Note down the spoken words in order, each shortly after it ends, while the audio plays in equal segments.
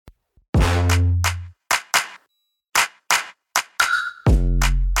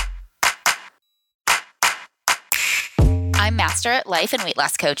I'm Master Life and Weight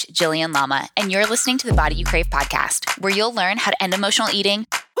Loss Coach Jillian Lama, and you're listening to the Body You Crave podcast, where you'll learn how to end emotional eating,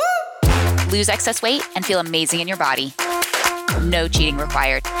 lose excess weight, and feel amazing in your body. No cheating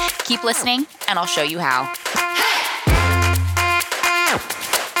required. Keep listening, and I'll show you how.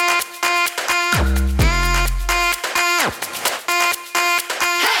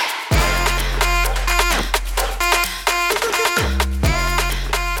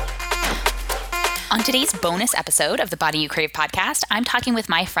 On today's bonus episode of the Body You Crave podcast, I'm talking with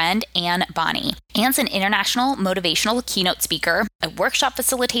my friend Anne Bonny. Anne's an international motivational keynote speaker, a workshop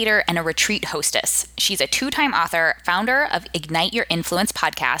facilitator, and a retreat hostess. She's a 2-time author, founder of Ignite Your Influence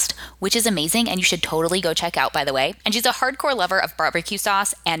podcast, which is amazing and you should totally go check out, by the way. And she's a hardcore lover of barbecue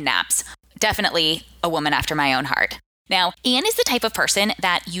sauce and naps. Definitely a woman after my own heart. Now, Anne is the type of person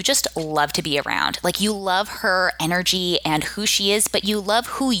that you just love to be around. Like, you love her energy and who she is, but you love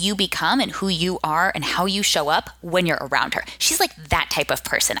who you become and who you are and how you show up when you're around her. She's like that type of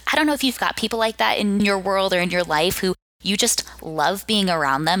person. I don't know if you've got people like that in your world or in your life who you just love being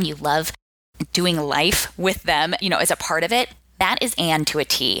around them. You love doing life with them, as a part of it. That is Anne to a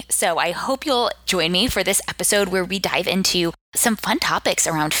T. So I hope you'll join me for this episode where we dive into some fun topics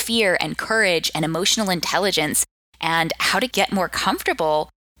around fear and courage and emotional intelligence, and how to get more comfortable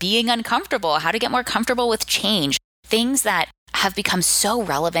being uncomfortable, how to get more comfortable with change, things that have become so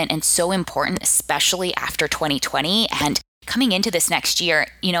relevant and so important, especially after 2020 and coming into this next year.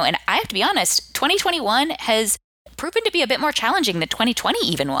 And I have to be honest, 2021 has proven to be a bit more challenging than 2020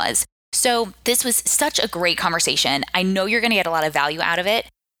 even was. So this was such a great conversation. I know you're going to get a lot of value out of it.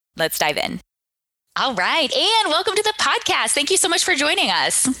 Let's dive in. All right. Anne, welcome to the podcast. Thank you so much for joining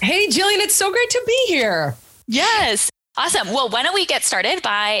us. Hey, Jillian, it's so great to be here. Yes. Awesome. Well, why don't we get started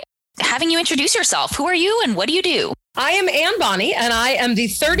by having you introduce yourself? Who are you and what do you do? I am Anne Bonny, and I am the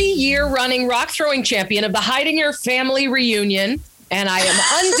 30-year running rock throwing champion of the Heidinger family reunion. And I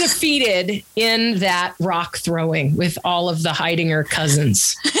am undefeated in that rock throwing with all of the Heidinger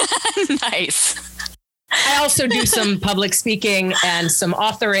cousins. Nice. I also do some public speaking and some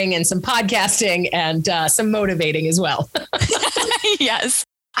authoring and some podcasting and some motivating as well. Yes,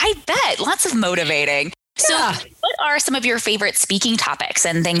 I bet. Lots of motivating. So what are some of your favorite speaking topics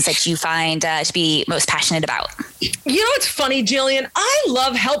and things that you find to be most passionate about? It's funny, Jillian. I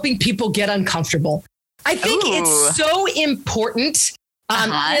love helping people get uncomfortable. I think it's so important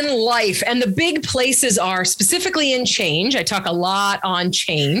in life. And the big places are specifically in change. I talk a lot on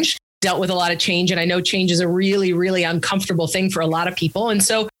change, dealt with a lot of change. And I know change is a really, really uncomfortable thing for a lot of people. And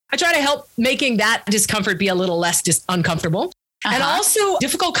so I try to help making that discomfort be a little less uncomfortable. And also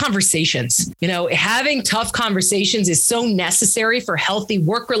difficult conversations. Having tough conversations is so necessary for healthy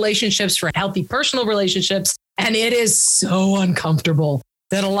work relationships, for healthy personal relationships. And it is so uncomfortable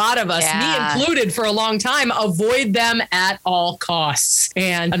that a lot of us, me included for a long time, avoid them at all costs.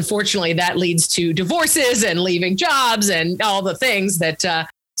 And unfortunately, that leads to divorces and leaving jobs and all the things that,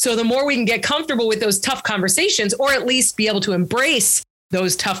 so the more we can get comfortable with those tough conversations, or at least be able to embrace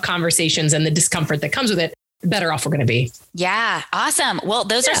those tough conversations and the discomfort that comes with it, better off we're going to be. Yeah. Awesome. Well,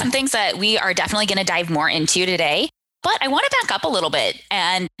 those are some things that we are definitely going to dive more into today. But I want to back up a little bit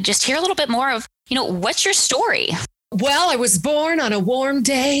and just hear a little bit more of, what's your story? Well, I was born on a warm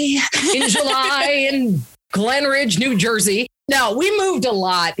day in July in Glen Ridge, New Jersey. Now, we moved a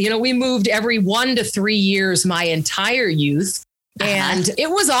lot. We moved every 1 to 3 years my entire youth. And it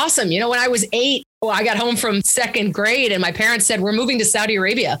was awesome. When I was 8, I got home from 2nd grade and my parents said, we're moving to Saudi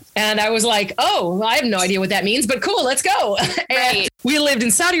Arabia. And I was like, I have no idea what that means, but cool, let's go. And we lived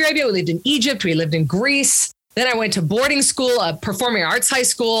in Saudi Arabia. We lived in Egypt. We lived in Greece. Then I went to boarding school, a performing arts high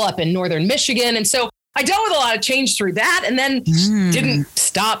school up in northern Michigan. And so I dealt with a lot of change through that and then didn't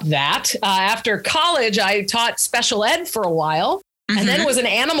stop that. After college, I taught special ed for a while. And then was an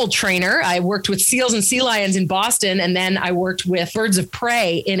animal trainer. I worked with seals and sea lions in Boston. And then I worked with birds of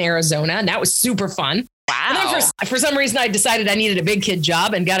prey in Arizona. And that was super fun. Wow. And then for some reason, I decided I needed a big kid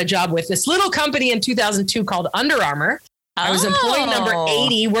job and got a job with this little company in 2002 called Under Armour. I was employee number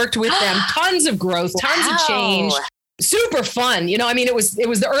 80, worked with them. Tons of growth, tons of change. Super fun. It was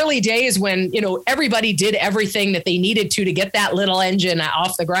the early days when, everybody did everything that they needed to get that little engine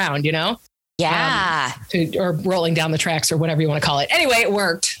off the ground, Yeah. Or rolling down the tracks or whatever you want to call it. Anyway, it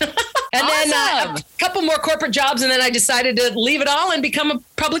worked. And then a couple more corporate jobs. And then I decided to leave it all and become a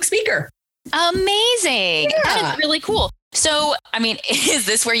public speaker. Amazing. Yeah. That is really cool. So, is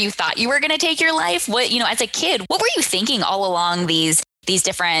this where you thought you were going to take your life? What, as a kid, what were you thinking all along these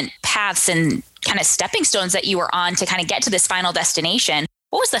different paths and kind of stepping stones that you were on to kind of get to this final destination?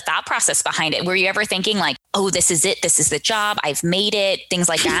 What was the thought process behind it? Were you ever thinking like, oh, this is it. This is the job. I've made it. Things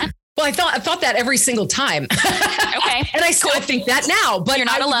like that. Well, I thought that every single time. Okay. And I still think that now, but you're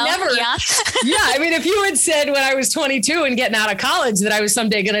not alone. Never, yeah. Yeah. I mean, if you had said when I was 22 and getting out of college that I was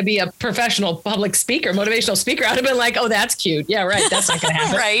someday going to be a professional public speaker, motivational speaker, I'd have been like, oh, that's cute. Yeah, right. That's not going to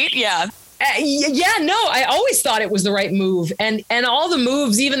happen. Right. Yeah. No, I always thought it was the right move. And all the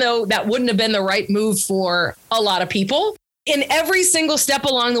moves, even though that wouldn't have been the right move for a lot of people, in every single step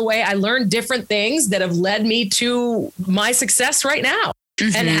along the way, I learned different things that have led me to my success right now.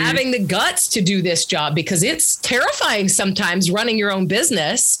 Mm-hmm. And having the guts to do this job, because it's terrifying sometimes running your own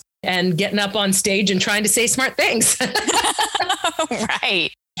business and getting up on stage and trying to say smart things. Right.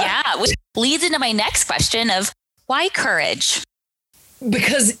 Yeah. Which leads into my next question of why courage?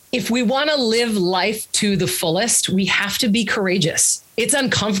 Because if we want to live life to the fullest, we have to be courageous. It's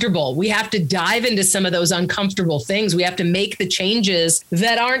uncomfortable. We have to dive into some of those uncomfortable things. We have to make the changes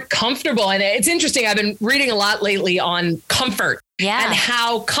that aren't comfortable. And it's interesting. I've been reading a lot lately on comfort. Yeah. And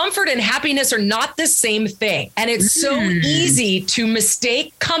how comfort and happiness are not the same thing. And it's so easy to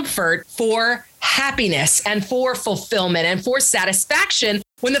mistake comfort for happiness and for fulfillment and for satisfaction,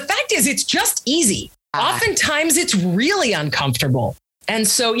 when the fact is it's just easy. Oftentimes it's really uncomfortable. And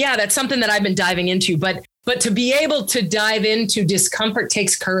so, yeah, that's something that I've been diving into. But to be able to dive into discomfort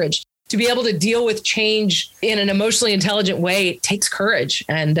takes courage. To be able to deal with change in an emotionally intelligent way takes courage.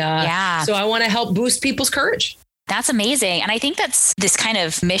 And so I want to help boost people's courage. That's amazing. And I think that's this kind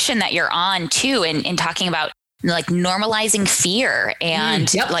of mission that you're on too, in talking about like normalizing fear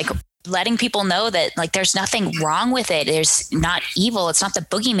and like letting people know that like there's nothing wrong with it. There's not evil. It's not the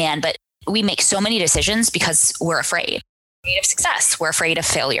boogeyman, but we make so many decisions because we're afraid. We're afraid of success. We're afraid of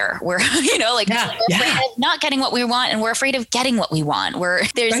failure. We're, we're afraid of not getting what we want, and we're afraid of getting what we want.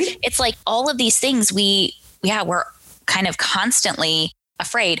 It's like all of these things we're kind of constantly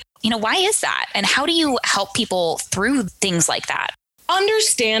afraid. Why is that? And how do you help people through things like that?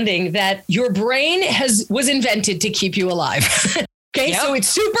 Understanding that your brain was invented to keep you alive. Okay. Yep. So it's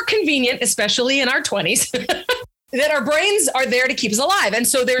super convenient, especially in our 20s, that our brains are there to keep us alive. And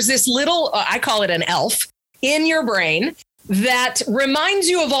so there's this little, I call it an elf in your brain that reminds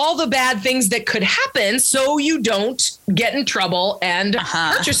you of all the bad things that could happen so you don't get in trouble and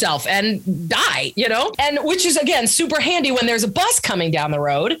hurt yourself and die, and which is, again, super handy when there's a bus coming down the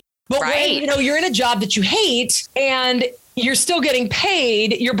road. But when, you're in a job that you hate and you're still getting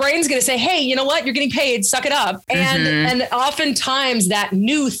paid, your brain's going to say, hey, you know what? You're getting paid. Suck it up. And oftentimes that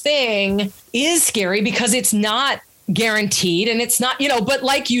new thing is scary because it's not guaranteed and it's not, but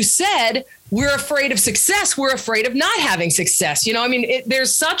like you said, we're afraid of success. We're afraid of not having success.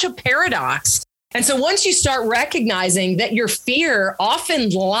 There's such a paradox. And so once you start recognizing that your fear often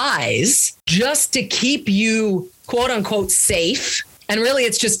lies just to keep you, quote unquote, safe, and really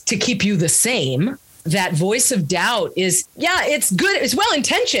it's just to keep you the same, that voice of doubt is, it's good. It's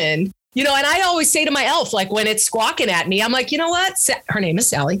well-intentioned, and I always say to my elf, like when it's squawking at me, I'm like, you know what? Her name is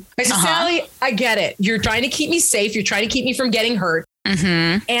Sally. I said, Sally, I get it. You're trying to keep me safe. You're trying to keep me from getting hurt.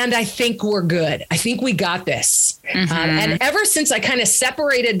 Mm-hmm. And I think we're good. I think we got this. Mm-hmm. And ever since I kind of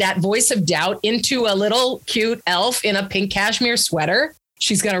separated that voice of doubt into a little cute elf in a pink cashmere sweater,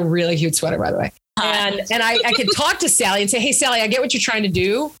 she's got a really cute sweater, by the way. And I could talk to Sally and say, hey, Sally, I get what you're trying to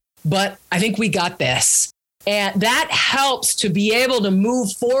do, but I think we got this. And that helps to be able to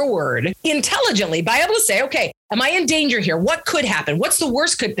move forward intelligently by able to say, okay, am I in danger here? What could happen? What's the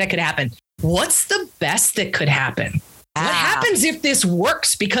worst that could happen? What's the best that could happen? What happens if this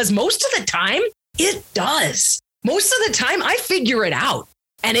works? Because most of the time it does. Most of the time I figure it out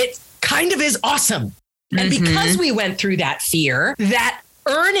and it kind of is awesome. And because we went through that fear, that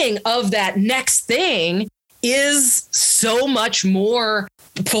earning of that next thing is so much more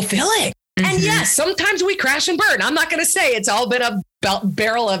fulfilling. And yes, sometimes we crash and burn. I'm not going to say it's all been a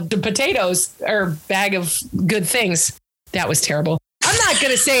barrel of potatoes or bag of good things. That was terrible. I'm not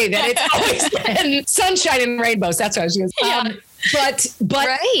going to say that it's always been sunshine and rainbows. That's what I was going to say. But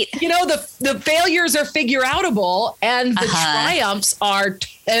right. The failures are figure outable and the triumphs are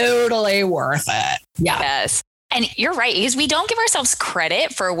totally worth it. Yeah. Yes. And you're right, because we don't give ourselves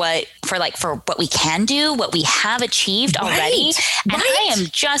credit for what we can do, what we have achieved already. And I am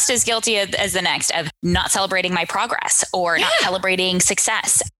just as guilty as the next of not celebrating my progress or not celebrating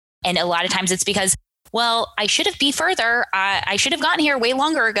success. And a lot of times it's because, well, I should have been further. I should have gotten here way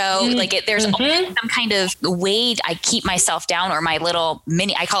longer ago. There's always some kind of way I keep myself down, or my little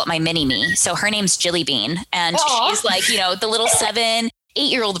mini, I call it my mini me. So her name's Jilly Bean, and she's like, the little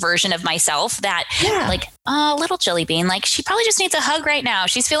 7-8-year-old version of myself that little Jilly Bean, like she probably just needs a hug right now.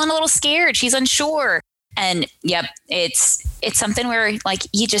 She's feeling a little scared. She's unsure. And yep, it's something where like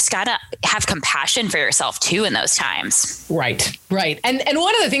you just gotta have compassion for yourself too in those times. Right. And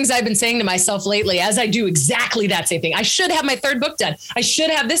one of the things I've been saying to myself lately, as I do exactly that same thing, I should have my third book done. I should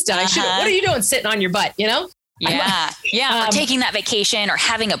have this done. I should. What are you doing sitting on your butt? You know? Yeah. Or taking that vacation or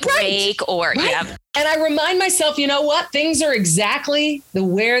having a break or yeah. And I remind myself, you know what? Things are exactly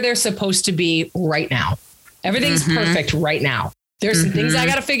where they're supposed to be right now. Everything's perfect right now. There's some things I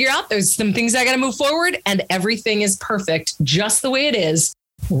got to figure out. There's some things I got to move forward, and everything is perfect just the way it is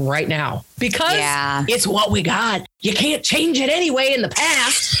right now, because it's what we got. You can't change it anyway in the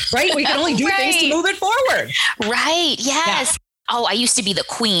past, right? We can only do things to move it forward. Right. Yes. Yeah. Oh, I used to be the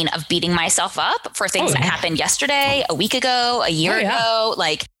queen of beating myself up for things that happened yesterday, a week ago, a year ago,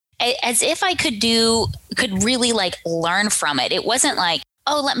 like as if I could really like learn from it. It wasn't like,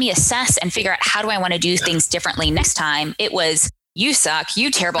 oh, let me assess and figure out how do I want to do things differently next time. It was, you suck,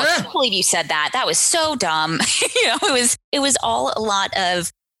 you terrible. I can't believe you said that. That was so dumb. It was all a lot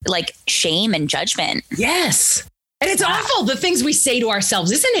of like shame and judgment. Yes. And it's awful, the things we say to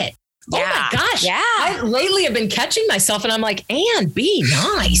ourselves, isn't it? Oh my gosh. Yeah. I lately have been catching myself and I'm like, Anne, be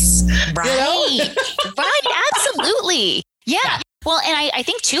nice. Right. You know? Right. Absolutely. Yeah. Well, and I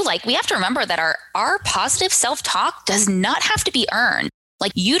think too, like we have to remember that our positive self-talk does not have to be earned.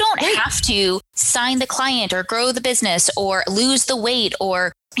 Like you don't have to sign the client or grow the business or lose the weight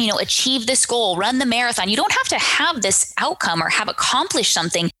or, achieve this goal, run the marathon. You don't have to have this outcome or have accomplished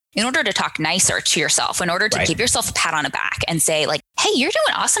something in order to talk nicer to yourself, in order to give yourself a pat on the back and say like, hey, you're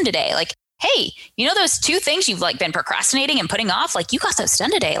doing awesome today. Like, hey, those 2 things you've like been procrastinating and putting off, like you got those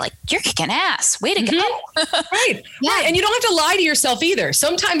done today. Like you're kicking ass. Way to go. Right. And you don't have to lie to yourself either.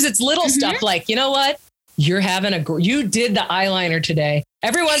 Sometimes it's little stuff like, you know what? You're having you did the eyeliner today.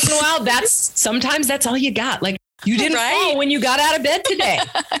 Every once in a while, sometimes that's all you got. Like you didn't fall when you got out of bed today.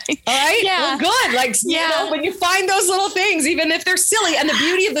 All right. Yeah. Well, good. Like, when you find those little things, even if they're silly, and the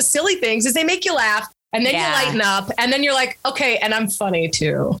beauty of the silly things is they make you laugh and then you lighten up and then you're like, okay, and I'm funny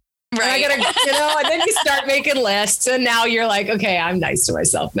too. Right. And I gotta, and then you start making lists and now you're like, okay, I'm nice to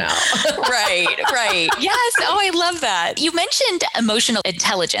myself now. Right. Yes. Oh, I love that. You mentioned emotional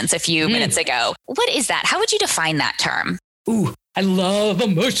intelligence a few minutes ago. What is that? How would you define that term? Ooh, I love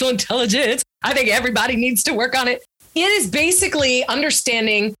emotional intelligence. I think everybody needs to work on it. It is basically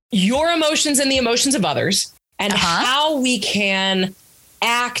understanding your emotions and the emotions of others and how we can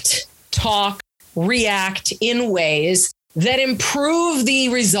act, talk, react in ways that improve the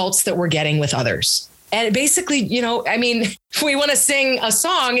results that we're getting with others. And basically, if we want to sing a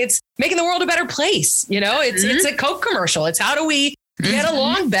song, it's making the world a better place. It's a Coke commercial. It's how do we get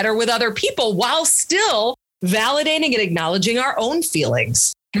along better with other people while still validating and acknowledging our own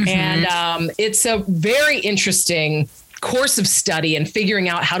feelings. And it's a very interesting course of study and figuring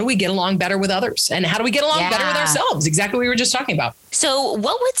out how do we get along better with others and how do we get along better with ourselves? Exactly what we were just talking about. So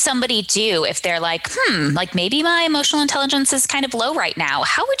what would somebody do if they're like, like maybe my emotional intelligence is kind of low right now?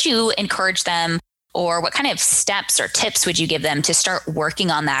 How would you encourage them, or what kind of steps or tips would you give them to start working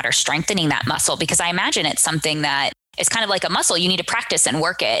on that or strengthening that muscle? Because I imagine it's something that is kind of like a muscle. You need to practice and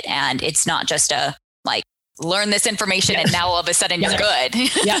work it. And it's not just a like, learn this information and now all of a sudden you're good.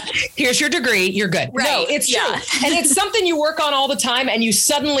 Here's your degree. You're good. Right. No, it's true. And it's something you work on all the time. And you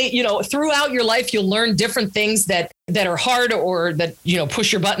suddenly, throughout your life, you'll learn different things that are hard or that,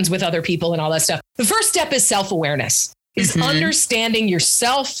 push your buttons with other people and all that stuff. The first step is self-awareness, is understanding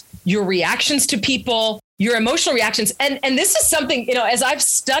yourself, your reactions to people, your emotional reactions. And this is something, as I've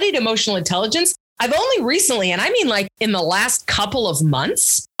studied emotional intelligence, I've only recently, and I mean like in the last couple of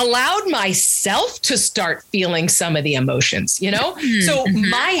months, allowed myself to start feeling some of the emotions, So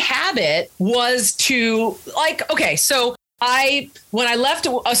my habit was to when I left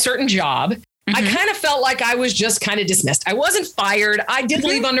a certain job, I kind of felt like I was just kind of dismissed. I wasn't fired. I did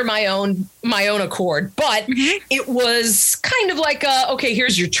leave under my own accord, but it was kind of like, okay,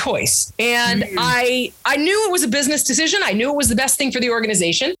 here's your choice. And I knew it was a business decision. I knew it was the best thing for the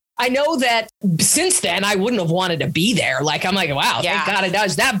organization. I know that since then, I wouldn't have wanted to be there. Like, I'm like, wow, thank God I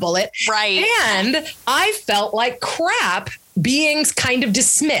dodged that bullet. Right. And I felt like crap being kind of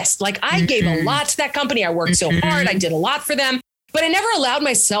dismissed. Like I gave a lot to that company. I worked so hard. I did a lot for them. But I never allowed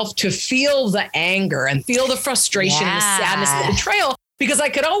myself to feel the anger and feel the frustration and the sadness and the betrayal because I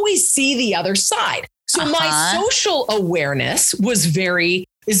could always see the other side. So my social awareness is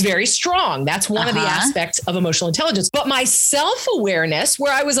very strong. That's one of the aspects of emotional intelligence. But my self-awareness,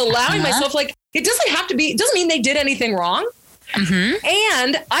 where I was allowing myself, like, it doesn't mean they did anything wrong.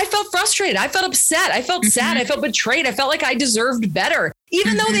 And I felt frustrated. I felt upset. I felt sad. I felt betrayed. I felt like I deserved better,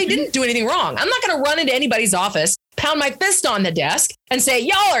 even though they didn't do anything wrong. I'm not going to run into anybody's office, pound my fist on the desk and say,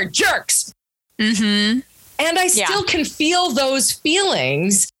 y'all are jerks. Mm-hmm. And I still can feel those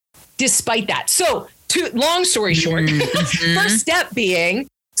feelings despite that. So long story short, first step being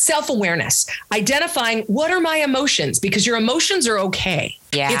self-awareness, identifying what are my emotions, because your emotions are okay.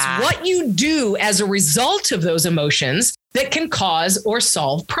 Yeah. It's what you do as a result of those emotions that can cause or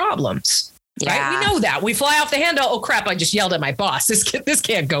solve problems. Yeah. Right? We know that. We fly off the handle. Oh, crap, I just yelled at my boss. This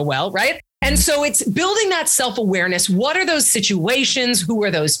can't go well, right? And so it's building that self-awareness. What are those situations? Who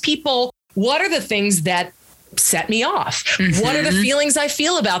are those people? What are the things that set me off? What are the feelings I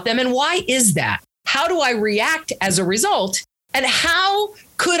feel about them? And why is that? How do I react as a result? And how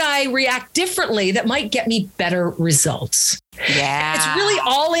could I react differently that might get me better results? Yeah. It's really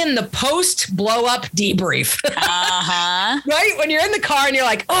all in the post blow up debrief. Right? When you're in the car and you're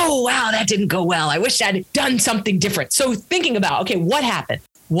like, oh, wow, that didn't go well. I wish I'd done something different. So thinking about, okay, what happened?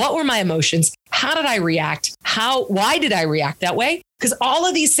 What were my emotions? How did I react? Why did I react that way? Because all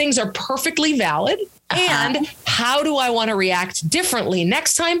of these things are perfectly valid. And how do I want to react differently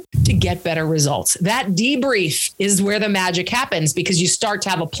next time to get better results? That debrief is where the magic happens, because you start to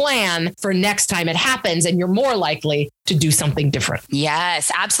have a plan for next time it happens and you're more likely to do something different. Yes,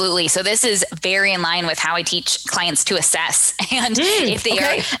 absolutely. So this is very in line with how I teach clients to assess. And if they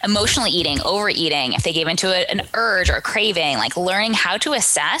are emotionally eating, overeating, if they gave into an urge or a craving, like learning how to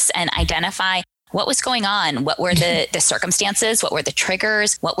assess and identify what was going on, what were the circumstances, what were the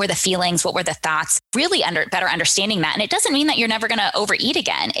triggers, what were the feelings, what were the thoughts, really better understanding that. And it doesn't mean that you're never going to overeat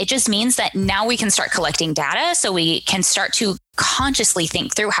again. It just means that now we can start collecting data so we can start to consciously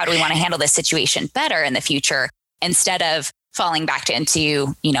think through, how do we want to handle this situation better in the future, instead of falling back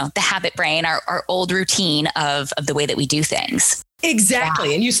into, the habit brain, our old routine of the way that we do things. Exactly.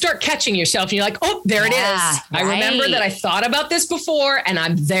 Yeah. And you start catching yourself and you're like, oh, there it is. I remember that I thought about this before and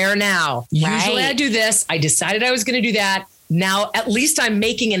I'm there now. Usually I do this. I decided I was going to do that. Now, at least I'm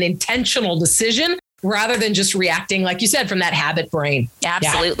making an intentional decision rather than just reacting, like you said, from that habit brain.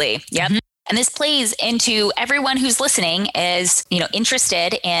 Absolutely. Yeah. Yep. And this plays into everyone who's listening is,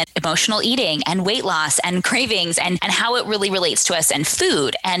 interested in emotional eating and weight loss and cravings and how it really relates to us and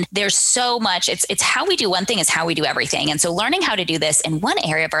food. And there's so much, it's how we do one thing is how we do everything. And so learning how to do this in one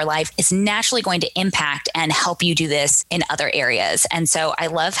area of our life is naturally going to impact and help you do this in other areas. And so I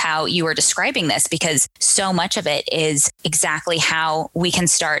love how you were describing this, because so much of it is exactly how we can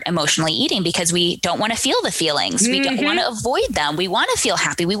start emotionally eating, because we don't want to feel the feelings. We don't want to avoid them. We want to feel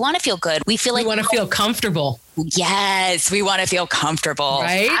happy. We want to feel good. We want to feel comfortable. Yes, we want to feel comfortable.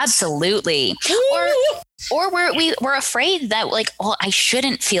 Right? Absolutely. Or we're afraid that I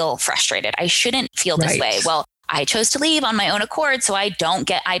shouldn't feel frustrated. I shouldn't feel this way. Well, I chose to leave on my own accord, so I don't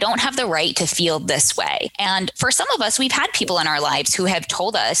have the right to feel this way. And for some of us, we've had people in our lives who have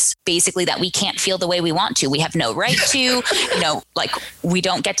told us basically that we can't feel the way we want to. We have no right to, we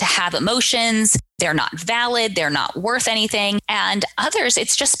don't get to have emotions. They're not valid. They're not worth anything. And others,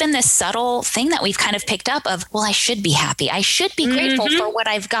 it's just been this subtle thing that we've kind of picked up of, well, I should be happy. I should be grateful for what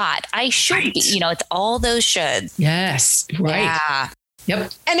I've got. I should be, it's all those shoulds. Yes. Right. Yeah.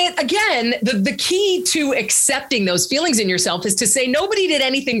 Yep. And again, the key to accepting those feelings in yourself is to say, nobody did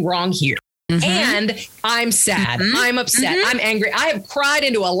anything wrong here. And I'm sad. I'm upset. I'm angry. I have cried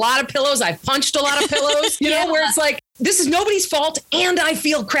into a lot of pillows. I've punched a lot of pillows, where it's like, this is nobody's fault and I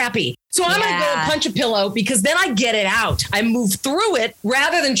feel crappy. So I'm going to go and punch a pillow, because then I get it out. I move through it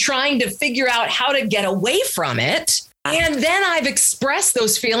rather than trying to figure out how to get away from it. And then I've expressed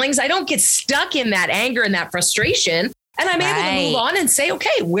those feelings. I don't get stuck in that anger and that frustration. And I'm able to move on and say,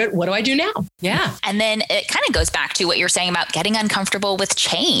 okay, what do I do now? Yeah. And then it kind of goes back to what you're saying about getting uncomfortable with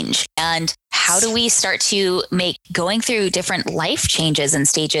change. And how do we start to make going through different life changes and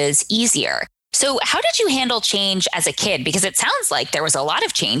stages easier? So how did you handle change as a kid? Because it sounds like there was a lot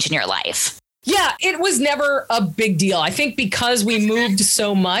of change in your life. Yeah, it was never a big deal. I think because we moved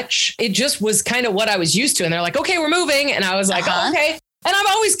so much, it just was kind of what I was used to. And they're like, okay, we're moving. And I was like, oh, okay. And I've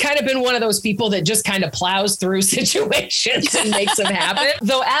always kind of been one of those people that just kind of plows through situations and makes them happen.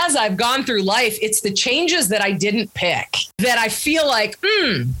 Though as I've gone through life, it's the changes that I didn't pick that I feel like,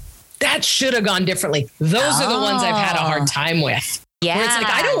 that should have gone differently. Those are the ones I've had a hard time with. Yeah. Where it's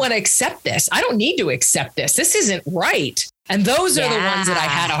like, I don't want to accept this. I don't need to accept this. This isn't right. And those are the ones that I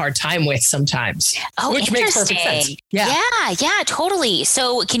had a hard time with sometimes, which makes perfect sense. Yeah, totally.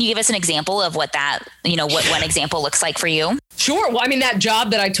 So can you give us an example of what that, what one example looks like for you? Sure. Well, I mean, that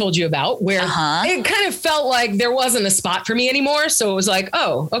job that I told you about where it kind of felt like there wasn't a spot for me anymore. So it was like,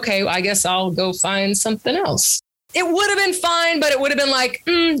 oh, okay, I guess I'll go find something else. it would have been fine, but it would have been like,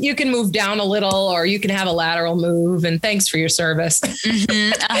 you can move down a little, or you can have a lateral move, and thanks for your service. Mm-hmm,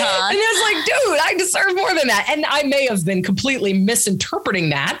 And it's like, dude, I deserve more than that. And I may have been completely misinterpreting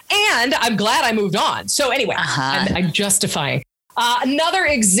that. And I'm glad I moved on. So anyway, I'm justifying. Another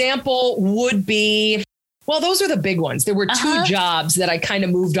example would be, well, those are the big ones. There were two jobs that I kind of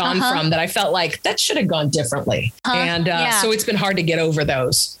moved on from that I felt like that should have gone differently. And so it's been hard to get over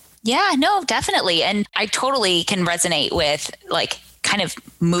those. Yeah, no, definitely. And I totally can resonate with like kind of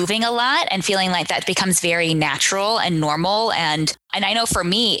moving a lot and feeling like that becomes very natural and normal. And I know for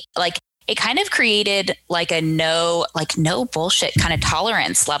me, like it kind of created like a no bullshit kind of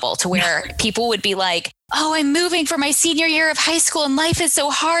tolerance level to where people would be like, oh, I'm moving for my senior year of high school and life is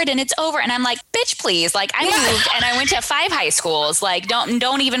so hard and it's over. And I'm like, bitch, please. Like I moved and I went to 5 high schools. Like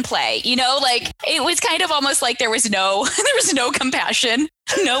don't even play, you know, like it was kind of almost like there was no compassion,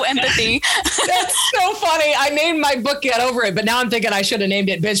 no empathy. That's so funny. I named my book Get Over It, but now I'm thinking I should have named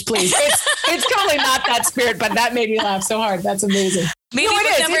it Bitch Please. It's totally not that spirit, but that made me laugh so hard. That's amazing. Maybe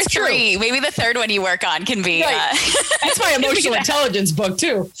number 3, maybe the third one you work on can be. Right. That's my emotional intelligence book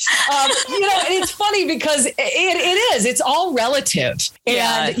too. You know, and it's funny because it is. It's all relative.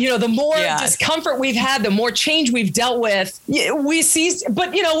 And, you know, the more discomfort we've had, the more change we've dealt with, we see.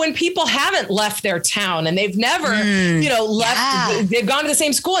 But, you know, when people haven't left their town and they've never, you know, left, they've gone to the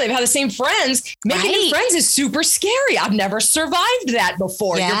same school, they've had the same friends, making new friends is super scary. I've never survived that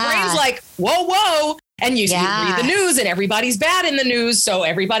before. Your brain's like, whoa. And you read the news and everybody's bad in the news. So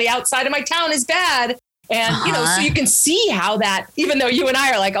everybody outside of my town is bad. And, you know, so you can see how that, even though you and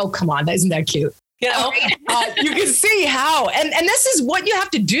I are like, oh, come on, isn't that cute? You know, you can see how, and this is what you have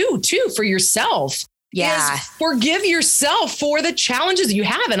to do too for yourself. Is forgive yourself for the challenges you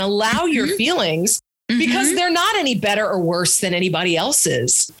have and allow your feelings because they're not any better or worse than anybody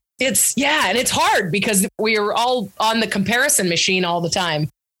else's. And it's hard because we are all on the comparison machine all the time.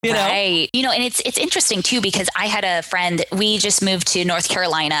 You know? Right. You know, and it's interesting too, because I had a friend, we just moved to North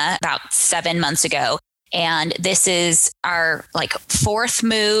Carolina about 7 months ago. And this is our like 6th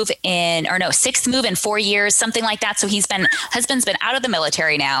move in 4 years, something like that. So husband's been out of the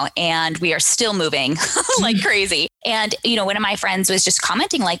military now and we are still moving like crazy. And, you know, one of my friends was just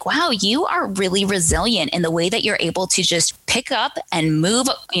commenting like, wow, you are really resilient in the way that you're able to just pick up and move,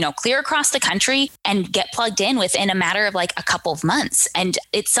 you know, clear across the country and get plugged in within a matter of like a couple of months. And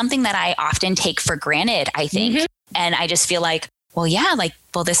it's something that I often take for granted, I think. And I just feel like, well,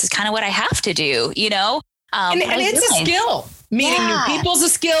 this is kind of what I have to do, you know? And it's a skill. Meeting new people is a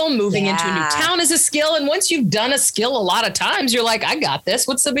skill. Moving into a new town is a skill. And once you've done a skill a lot of times, you're like, I got this.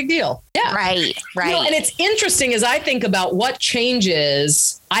 What's the big deal? Yeah. Right. You know, and it's interesting as I think about what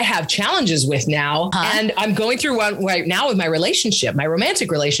changes I have challenges with now. And I'm going through one right now with my relationship, my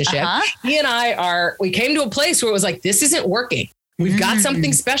romantic relationship. He and we came to a place where it was like, this isn't working. We've got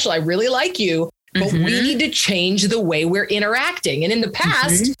something special. I really like you. But we need to change the way we're interacting. And in the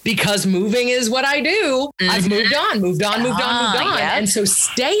past, because moving is what I do, I've moved on. And so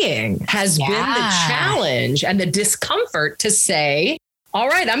staying has been the challenge and the discomfort to say, all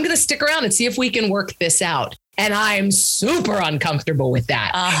right, I'm going to stick around and see if we can work this out. And I'm super uncomfortable with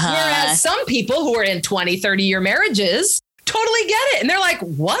that. Whereas some people who are in 20, 30-year marriages totally get it. And they're like,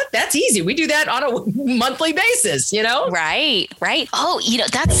 what? That's easy. We do that on a monthly basis, you know? Right. Oh, you know,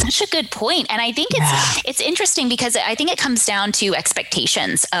 that's such a good point. And I think it's interesting because I think it comes down to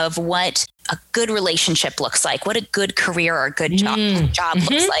expectations of what a good relationship looks like, what a good career or a good job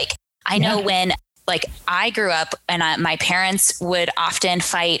looks like. I know when like I grew up and my parents would often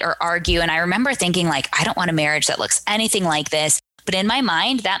fight or argue. And I remember thinking like, I don't want a marriage that looks anything like this. But in my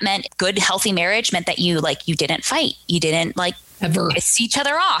mind, that meant good, healthy marriage meant that you didn't fight. You didn't like ever piss each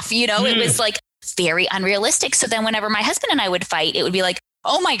other off. You know, it was like very unrealistic. So then whenever my husband and I would fight, it would be like,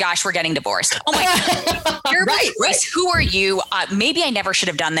 oh my gosh, we're getting divorced. Oh my God. You're right. Who are you? Maybe I never should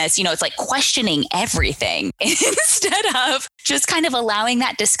have done this. You know, it's like questioning everything instead of just kind of allowing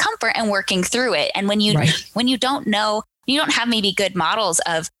that discomfort and working through it. And when you don't know, you don't have maybe good models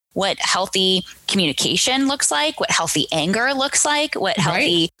of what healthy communication looks like, what healthy anger looks like, what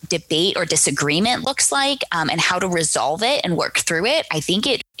healthy debate or disagreement looks like, and how to resolve it and work through it. I think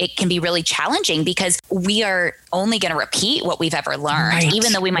it can be really challenging because we are only going to repeat what we've ever learned,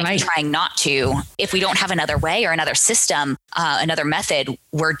 even though we might be trying not to. If we don't have another way or another system, another method,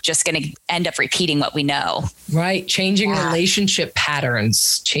 we're just going to end up repeating what we know. Right. Changing relationship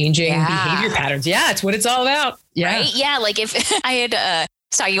patterns, changing behavior patterns. Yeah, it's what it's all about. Yeah. Right. Yeah. Like if I had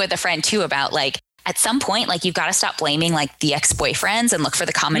talking with a friend too about like at some point, like you've got to stop blaming like the ex-boyfriends and look for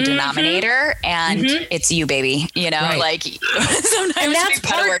the common denominator. And it's you, baby, like sometimes that's we've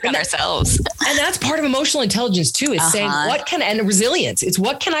got to work on ourselves. And that's part of emotional intelligence too, is saying and resilience. It's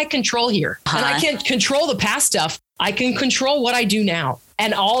what can I control here? And I can't control the past stuff. I can control what I do now.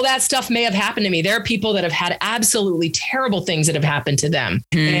 And all that stuff may have happened to me. There are people that have had absolutely terrible things that have happened to them.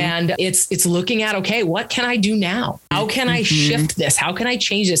 And it's looking at, okay, what can I do now? How can I shift this? How can I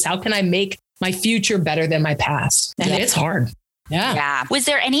change this? How can I make my future better than my past? And it's hard. Yeah. Was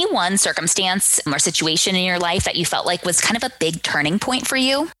there any one circumstance or situation in your life that you felt like was kind of a big turning point for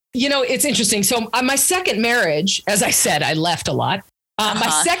you? It's interesting. So my second marriage, as I said, I left a lot.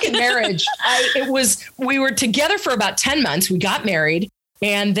 My second marriage, we were together for about 10 months. We got married.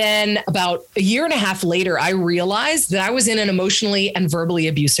 And then about a year and a half later, I realized that I was in an emotionally and verbally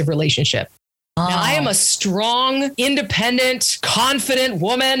abusive relationship. Now, I am a strong, independent, confident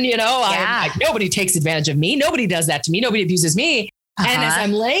woman. Nobody takes advantage of me. Nobody does that to me. Nobody abuses me. And as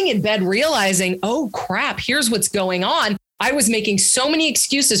I'm laying in bed realizing, oh, crap, here's what's going on. I was making so many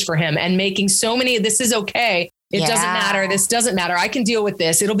excuses for him and making so many, this is okay. It doesn't matter. This doesn't matter. I can deal with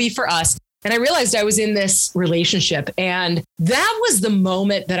this. It'll be for us. And I realized I was in this relationship. And that was the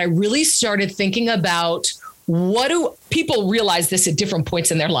moment that I really started thinking about, what do people realize this at different points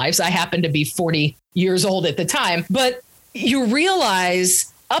in their lives? I happened to be 40 years old at the time, but you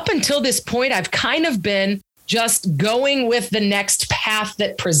realize up until this point, I've kind of been just going with the next path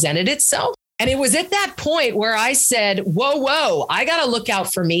that presented itself. And it was at that point where I said, whoa, I got to look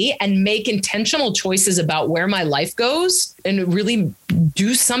out for me and make intentional choices about where my life goes and really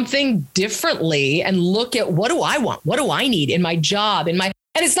do something differently and look at, what do I want? What do I need in my job, and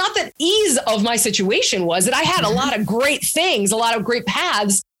it's not that ease of my situation was that I had a lot of great things, a lot of great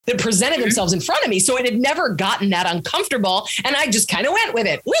paths that presented themselves in front of me. So it had never gotten that uncomfortable. And I just kind of went with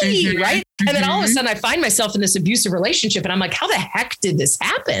it. Right. And then all of a sudden I find myself in this abusive relationship and I'm like, how the heck did this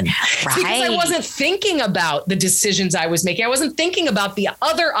happen? Right. Because I wasn't thinking about the decisions I was making. I wasn't thinking about the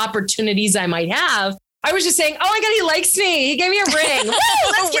other opportunities I might have. I was just saying, oh my God, he likes me. He gave me a ring. Woo,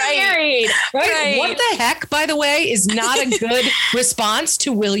 let's get married. Right? What the heck, by the way, is not a good response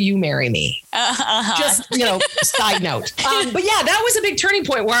to will you marry me? Just, side note. But yeah, that was a big turning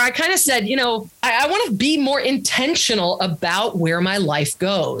point where I kind of said, I want to be more intentional about where my life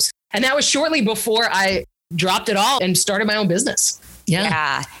goes. And that was shortly before I dropped it all and started my own business.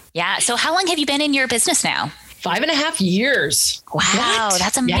 Yeah. So how long have you been in your business now? 5.5 years. Wow,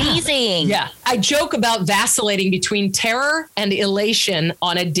 that's amazing. Yeah. I joke about vacillating between terror and elation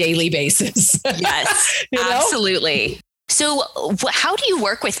on a daily basis. Yes, absolutely. So how do you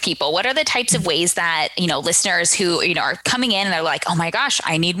work with people? What are the types of ways that, listeners who, are coming in and they're like, oh my gosh,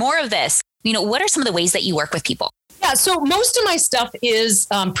 I need more of this. What are some of the ways that you work with people? Yeah. So most of my stuff is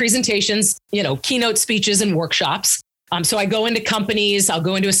presentations, keynote speeches and workshops. So I go into companies, I'll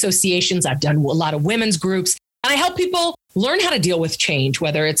go into associations. I've done a lot of women's groups. And I help people learn how to deal with change,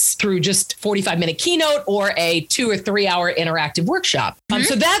 whether it's through just 45-minute keynote or a 2 or 3 hour interactive workshop.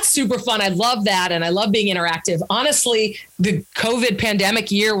 So that's super fun. I love that. And I love being interactive. Honestly, the COVID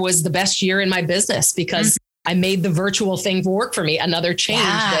pandemic year was the best year in my business because I made the virtual thing work for me, another change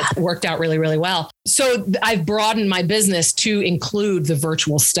that worked out really, really well. So I've broadened my business to include the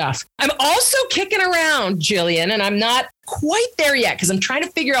virtual stuff. I'm also kicking around, Jillian, and I'm not quite there yet because I'm trying to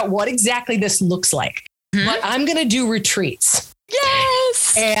figure out what exactly this looks like. But I'm going to do retreats.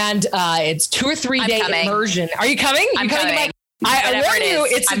 Yes. And it's 2 or 3 day immersion. Are you coming? I'm coming. I warn you,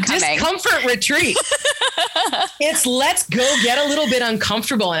 it's a discomfort retreat. It's let's go get a little bit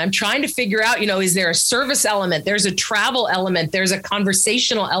uncomfortable. And I'm trying to figure out, is there a service element? There's a travel element. There's a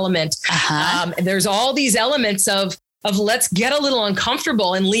conversational element. There's all these elements of let's get a little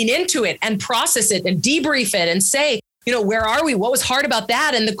uncomfortable and lean into it and process it and debrief it and say, where are we? What was hard about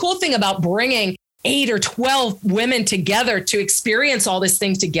that? And the cool thing about bringing 8 or 12 women together to experience all these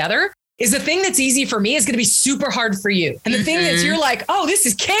things together is the thing that's easy for me is going to be super hard for you. And the thing that you're like, oh, this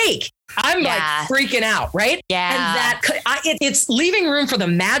is cake. I'm like freaking out. Right. Yeah. And that it's leaving room for the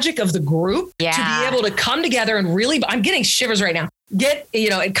magic of the group to be able to come together and really, I'm getting shivers right now,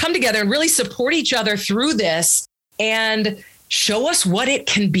 and come together and really support each other through this and show us what it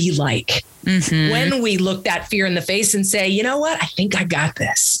can be like when we look that fear in the face and say, you know what, I think I got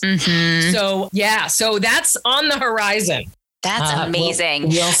this. So that's on the horizon. That's amazing.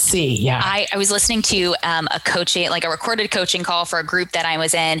 We'll see. Yeah. I was listening to a recorded coaching call for a group that I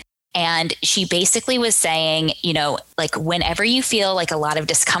was in. And she basically was saying, whenever you feel like a lot of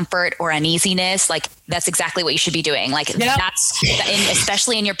discomfort or uneasiness, like that's exactly what you should be doing. Like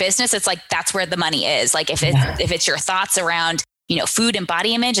especially in your business, it's like, that's where the money is. Like if it's your thoughts around, food and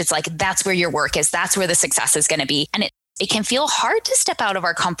body image, it's like, that's where your work is. That's where the success is going to be. And it can feel hard to step out of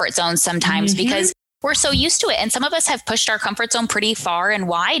our comfort zone sometimes because we're so used to it. And some of us have pushed our comfort zone pretty far and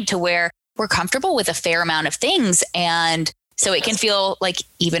wide to where we're comfortable with a fair amount of things. And so it can feel like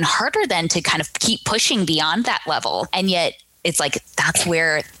even harder then to kind of keep pushing beyond that level. And yet it's like, that's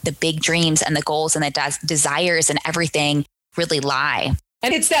where the big dreams and the goals and the desires and everything really lie.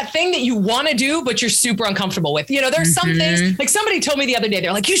 And it's that thing that you want to do, but you're super uncomfortable with. There's some things, like somebody told me the other day,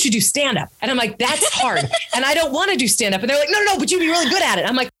 they're like, you should do stand-up. And I'm like, that's hard. And I don't want to do stand-up. And they're like, no, but you'd be really good at it.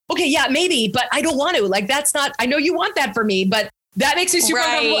 I'm like, okay, yeah, maybe, but I don't want to. Like, that's not, I know you want that for me, but that makes me super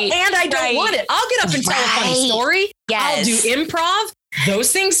uncomfortable. And I don't want it. I'll get up and tell a funny story. Yes. I'll do improv.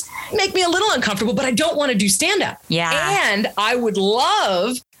 Those things make me a little uncomfortable, but I don't want to do stand-up. Yeah. And I would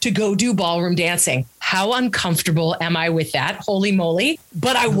love to go do ballroom dancing. How uncomfortable am I with that? Holy moly.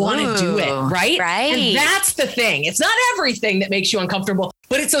 But I want to do it, right? Right. And that's the thing. It's not everything that makes you uncomfortable,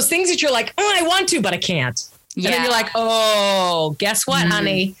 but it's those things that you're like, I want to, but I can't. Yeah. And then you're like, oh, guess what,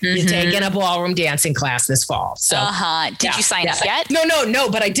 honey? You're taking a ballroom dancing class this fall. So, Did you sign up yet? No,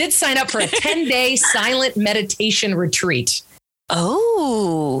 but I did sign up for a 10-day silent meditation retreat.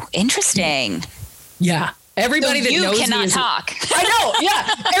 Oh, interesting. Yeah. Everybody that knows me cannot talk. I know. Yeah.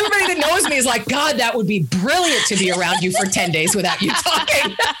 Everybody that knows me is like, God, that would be brilliant to be around you for 10 days without you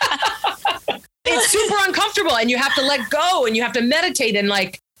talking. It's super uncomfortable and you have to let go and you have to meditate. And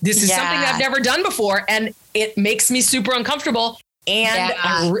like, this is something I've never done before. And it makes me super uncomfortable. And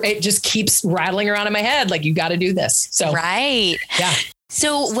it just keeps rattling around in my head. Like, you got to do this. So, right. Yeah.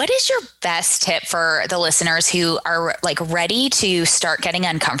 So what is your best tip for the listeners who are like ready to start getting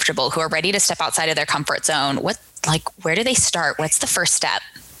uncomfortable, who are ready to step outside of their comfort zone? Where do they start? What's the first step?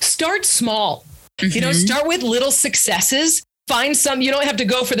 Start small. Start with little successes. Find some, you don't have to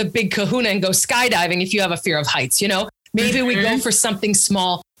go for the big kahuna and go skydiving if you have a fear of heights, Maybe we go for something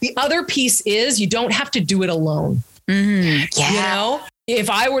small. The other piece is you don't have to do it alone. Yeah.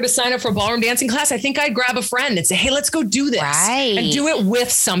 If I were to sign up for a ballroom dancing class, I think I'd grab a friend and say, hey, let's go do this and do it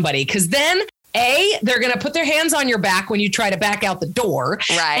with somebody. Because then they're going to put their hands on your back when you try to back out the door.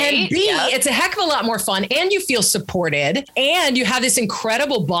 Right. And B, it's a heck of a lot more fun and you feel supported and you have this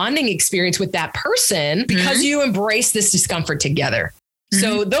incredible bonding experience with that person because you embrace this discomfort together.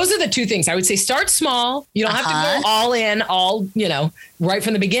 So those are the two things I would say. Start small. You don't have to go all in, right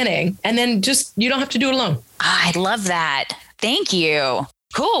from the beginning. And then you don't have to do it alone. I love that. Thank you.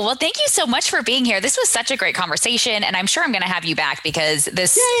 Cool. Well, thank you so much for being here. This was such a great conversation, and I'm sure I'm going to have you back because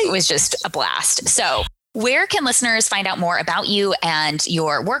this was just a blast. So where can listeners find out more about you and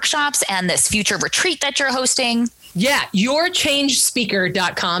your workshops and this future retreat that you're hosting? Yeah.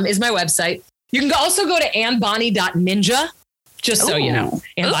 yourchangespeaker.com is my website. You can also go to annbonnie.ninja, just so you know,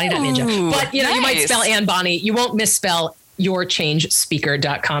 annbonnie.ninja. But, you might spell Ann Bonnie. You won't misspell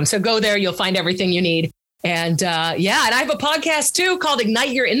yourchangespeaker.com. So go there. You'll find everything you need. And and I have a podcast too called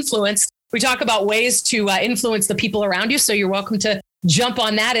Ignite Your Influence. We talk about ways to influence the people around you. So you're welcome to jump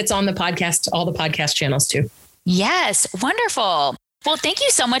on that. It's on the podcast, all the podcast channels too. Yes. Wonderful. Well, thank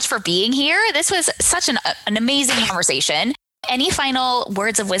you so much for being here. This was such an amazing conversation. Any final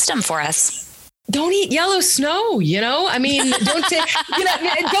words of wisdom for us? Don't eat yellow snow, I mean, don't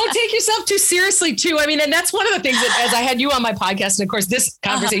take yourself too seriously too. I mean, and that's one of the things that as I had you on my podcast and of course this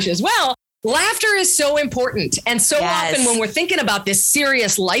conversation as well, laughter is so important. And so often when we're thinking about this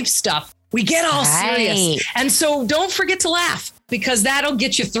serious life stuff, we get all serious. And so don't forget to laugh because that'll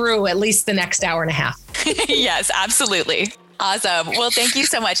get you through at least the next hour and a half. Yes, absolutely. Awesome. Well, thank you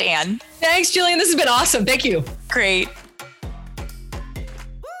so much, Ann. Thanks, Jillian. This has been awesome. Thank you. Great.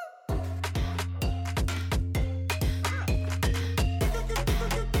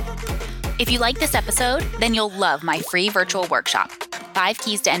 If you like this episode, then you'll love my free virtual workshop, 5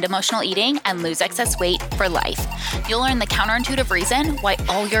 Keys to End Emotional Eating and Lose Excess Weight for Life. You'll learn the counterintuitive reason why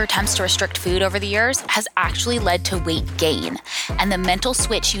all your attempts to restrict food over the years has actually led to weight gain, and the mental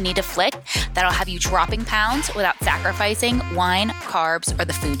switch you need to flick that'll have you dropping pounds without sacrificing wine, carbs, or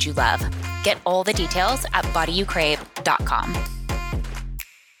the food you love. Get all the details at bodyyoucrave.com.